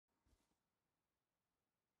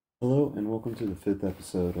Hello and welcome to the fifth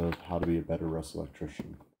episode of How to Be a Better Rust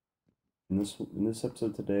Electrician. In this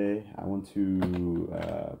episode today, I want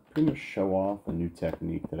to pretty much show off a new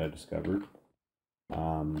technique that I discovered.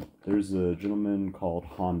 There's a gentleman called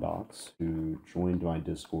Hondox who joined my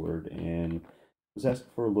Discord and was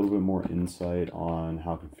asking for a little bit more insight on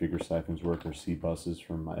how configure siphons work or C buses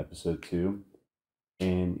from my episode 2.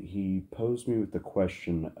 And he posed me with the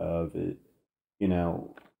question of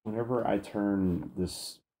whenever I turn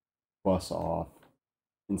this bus off,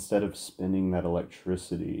 instead of spinning that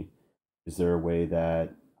electricity, is there a way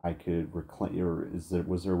that I could reclaim, or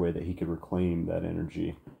was there a way that he could reclaim that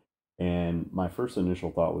energy? And my first initial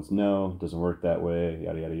thought was no, it doesn't work that way,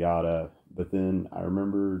 yada yada yada. But then I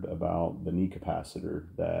remembered about the knee capacitor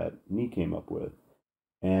that knee came up with.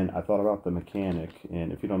 And I thought about the mechanic,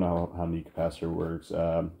 and if you don't know how knee capacitor works,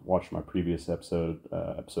 watch my previous episode,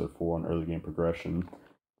 episode 4 on early game progression.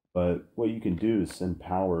 But what you can do is send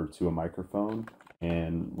power to a microphone,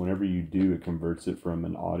 and whenever you do, it converts it from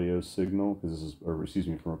an audio signal,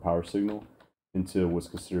 from a power signal, into what's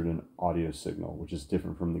considered an audio signal, which is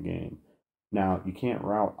different from the game. Now, you can't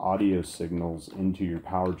route audio signals into your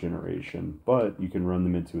power generation, but you can run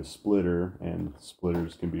them into a splitter, and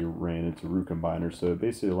splitters can be ran into root combiners. So it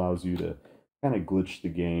basically allows you to kind of glitch the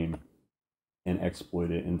game and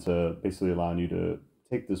exploit it into basically allowing you to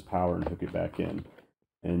take this power and hook it back in.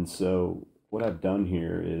 And so what I've done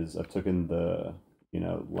here is I've taken the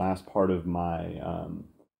last part of my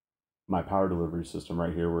my power delivery system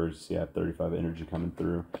right here, where you see I have 35 energy coming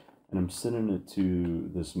through, and I'm sending it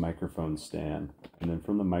to this microphone stand, and then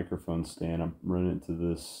from the microphone stand I'm running it to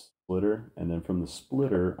this splitter, and then from the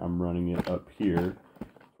splitter I'm running it up here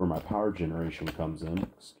where my power generation comes in,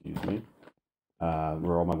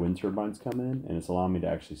 where all my wind turbines come in, and it's allowing me to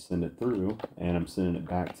actually send it through, and I'm sending it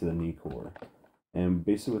back to the knee core. And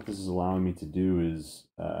basically what this is allowing me to do is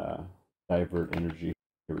divert energy.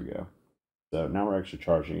 Here we go. So now we're actually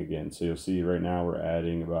charging again. So you'll see right now we're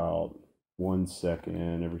adding about 1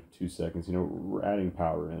 second every 2 seconds. We're adding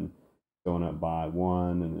power in, going up by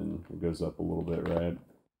 1, and then it goes up a little bit, right?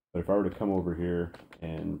 But if I were to come over here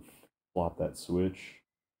and flop that switch,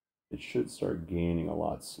 it should start gaining a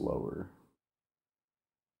lot slower.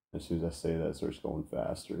 As soon as I say that, it starts going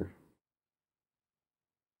faster.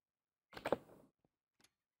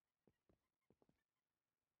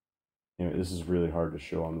 This is really hard to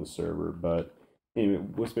show on the server, but anyway,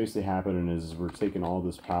 what's basically happening is we're taking all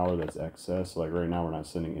this power that's excess. Like right now, we're not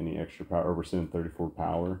sending any extra power, or we're sending 34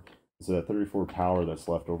 power. So that 34 power that's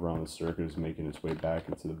left over on the circuit is making its way back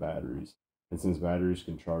into the batteries. And since batteries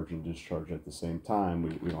can charge and discharge at the same time,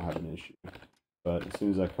 we don't have an issue. But as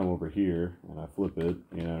soon as I come over here and I flip it,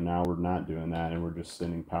 now we're not doing that, and we're just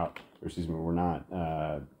sending power. Or excuse me, we're not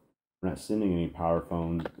sending any power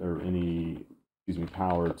phone or any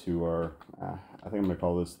power to our, I think I'm going to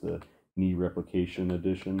call this the knee replication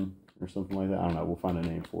edition or something like that. I don't know, we'll find a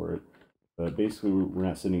name for it. But basically, we're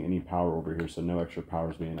not sending any power over here, so no extra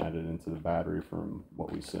power is being added into the battery from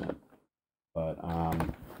what we sent. But, I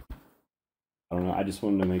don't know, I just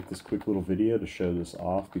wanted to make this quick little video to show this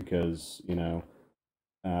off because,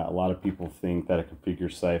 a lot of people think that a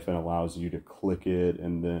configure siphon allows you to click it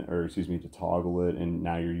and then, to toggle it, and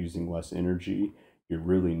now you're using less energy. You're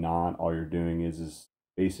really not. All you're doing is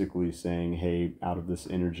basically saying, hey, out of this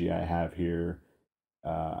energy I have here,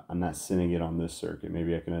 I'm not sending it on this circuit.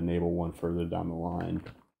 Maybe I can enable one further down the line.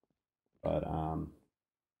 But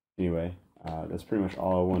anyway, that's pretty much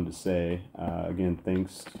all I wanted to say. Again,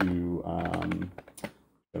 thanks to,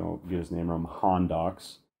 I don't get his name wrong,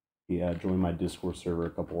 Hondox. He joined my Discord server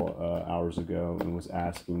a couple hours ago and was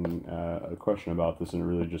asking a question about this, and it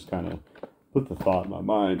really just kind of put the thought in my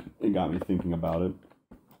mind. It got me thinking about it.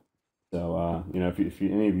 So, if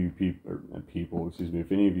any of you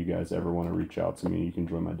if any of you guys ever want to reach out to me, you can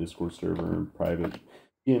join my Discord server in private,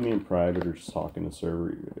 DM me in private, or just talk in the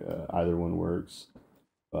server. Either one works.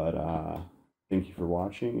 But thank you for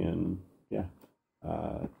watching, and yeah,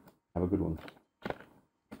 have a good one.